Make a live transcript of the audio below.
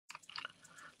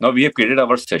Now we have created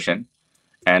our session,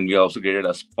 and we also created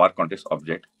a Spark context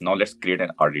object. Now let's create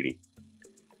an RDD.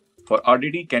 For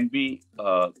RDD can be,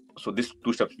 so these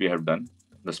two steps we have done,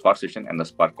 the Spark session and the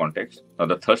Spark context. Now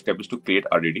the third step is to create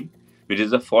RDD, which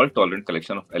is a fault-tolerant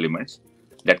collection of elements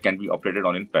that can be operated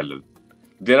on in parallel.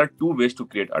 There are two ways to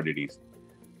create RDDs: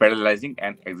 parallelizing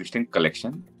an existing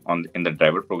collection in the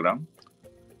driver program,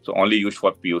 so only used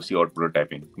for POC or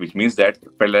prototyping, which means that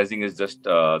parallelizing is just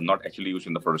not actually used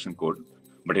in the production code,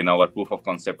 but in our proof of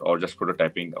concept or just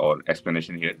prototyping or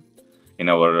explanation here in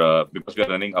our, because we are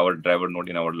running our driver node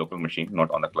in our local machine, not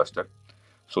on the cluster.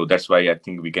 So that's why I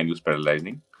think we can use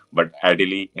parallelizing. But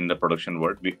ideally in the production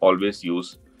world, we always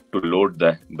use to load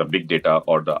the big data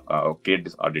or the create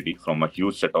this RDD from a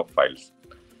huge set of files.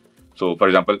 So for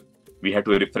example, we have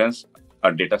to reference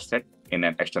a data set in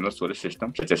an external storage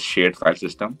system, such as shared file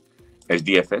system,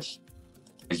 HDFS,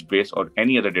 HBase, or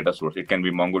any other data source. It can be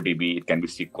MongoDB, it can be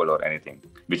SQL or anything,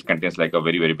 which contains like a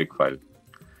very, very big file.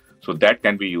 So that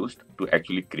can be used to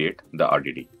actually create the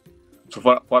RDD. So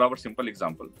for our simple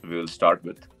example, we will start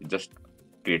with just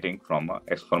creating from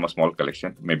a small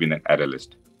collection, maybe in an array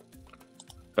list.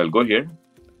 So I'll go here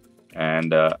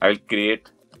and I'll create,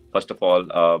 first of all,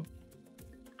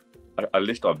 a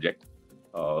list object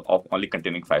of only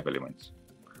containing 5 elements.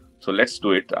 So let's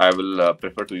do it. I will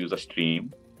prefer to use a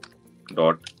stream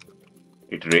dot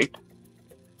iterate,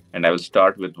 and I will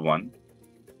start with 1,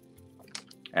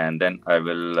 and then I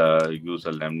will use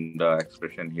a lambda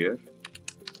expression here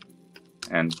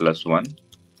and +1.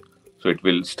 So it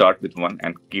will start with 1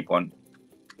 and keep on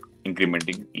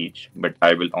incrementing each, but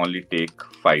I will only take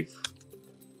 5,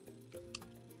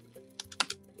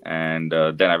 and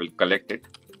then I will collect it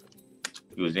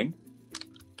using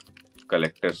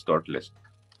collectors.list.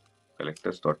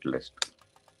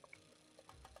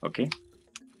 Okay.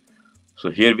 So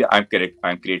here I'm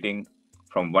creating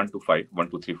from 1 to 5, 1,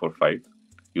 2, 3, 4, 5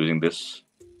 using this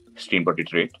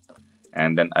stream.iterate,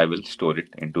 and then I will store it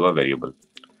into a variable.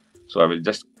 So I will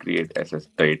just create SS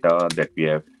data that we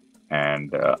have,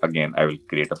 and again I will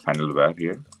create a final var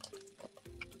here.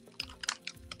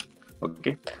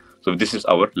 Okay. So this is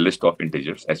our list of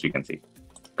integers, as we can see,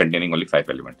 containing only 5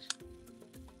 elements.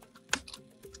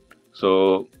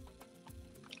 So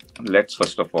let's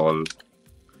first of all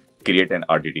create an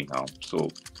RDD now. So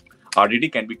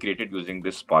RDD can be created using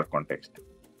this Spark context.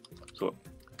 So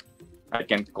I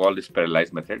can call this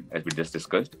parallelize method as we just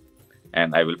discussed,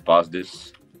 and I will pass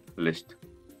this list.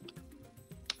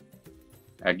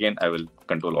 Again, I will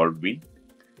Control-Alt-V,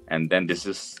 and then this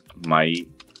is my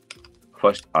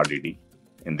first RDD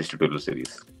in this tutorial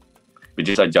series, which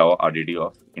is a Java RDD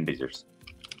of integers.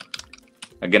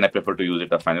 Again, I prefer to use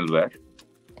it a final var.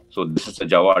 So this is a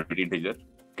Java RDD integer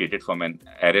created from an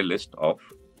array list of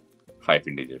 5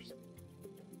 integers.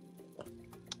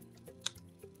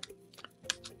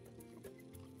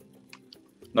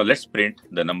 Now let's print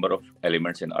the number of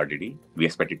elements in RDD. We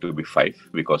expect it to be 5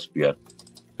 because we are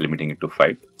limiting it to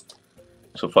 5.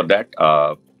 So for that,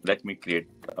 let me create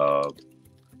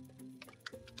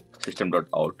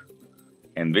system.out,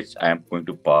 in which I am going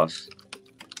to pass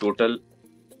total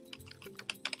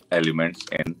elements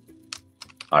in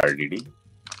RDD.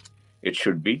 It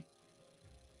should be,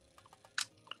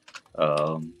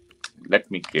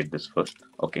 let me create this first.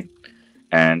 Okay.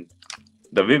 And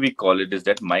the way we call it is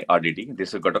that myRdd,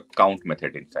 this has got a count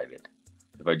method inside it.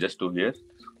 If I just do here,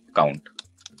 count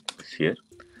is here.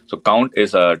 So count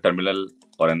is a terminal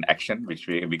or an action which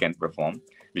we can perform,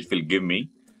 which will give me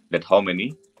that how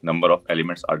many number of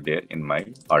elements are there in my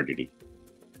RDD.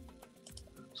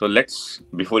 So let's,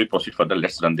 before we proceed further,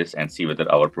 let's run this and see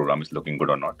whether our program is looking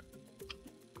good or not.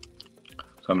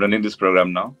 So I'm running this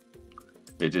program now,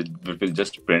 which will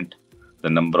just print the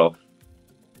number of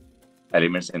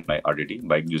elements in my RDD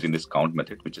by using this count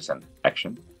method, which is an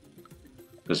action.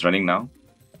 It's running now.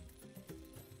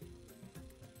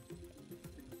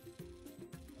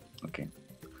 Okay,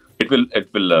 it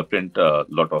will print a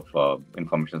lot of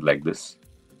information like this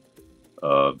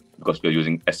because we are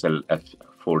using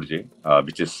SLF4J,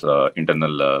 which is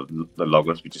internal the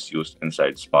loggers which is used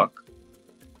inside Spark.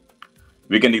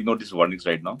 We can ignore these warnings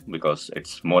right now because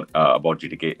it's more about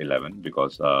GTK 11,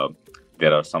 because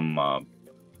there are some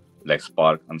like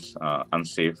Spark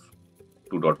unsafe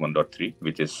 2.1.3,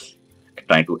 which is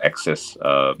trying to access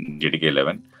GTK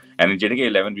 11. And in GTK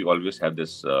 11, we always have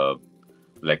this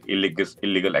like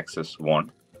illegal access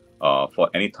warned for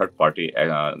any third-party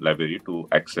library to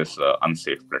access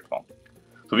unsafe platform.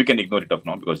 So we can ignore it up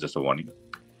now because it's just a warning.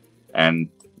 And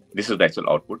this is the actual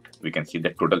output. We can see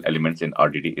that total elements in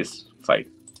RDD is 5.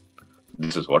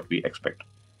 This is what we expect.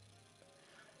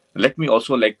 Let me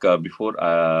also, like before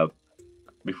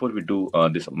before we do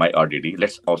this myRdd,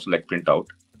 let's also like print out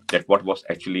that what was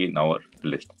actually in our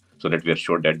list, so that we are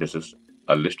sure that this is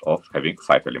a list of having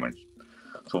 5 elements.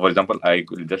 So for example, I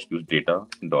will just use data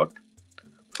dot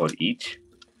for each,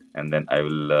 and then I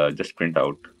will just print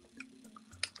out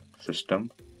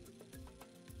system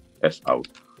s out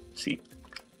c.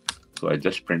 So I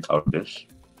just print out this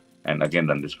and again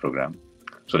run this program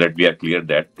so that we are clear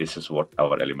that this is what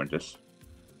our element is,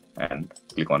 and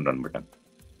click on run button.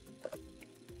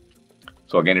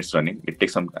 So again, it's running. It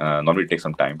takes some normally it takes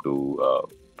some time to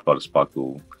for Spark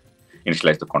to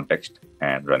initialize the context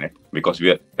and run it, because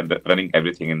we are running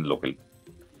everything in local.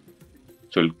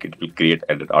 So it will create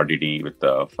an RDD with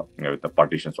the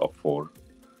partitions of 4.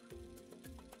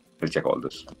 We'll check all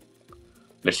this.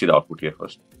 Let's see the output here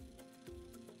first.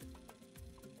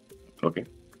 Okay,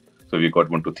 so we got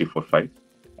 1, 2, 3, 4, 5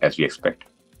 as we expect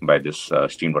by this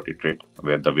stream.iterate,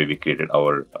 where the way we created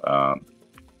our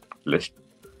list,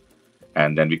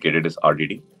 and then we created this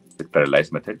RDD with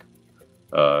parallelize method,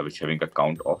 which having a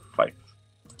count of 5.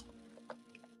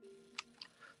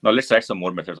 Now let's write some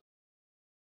more methods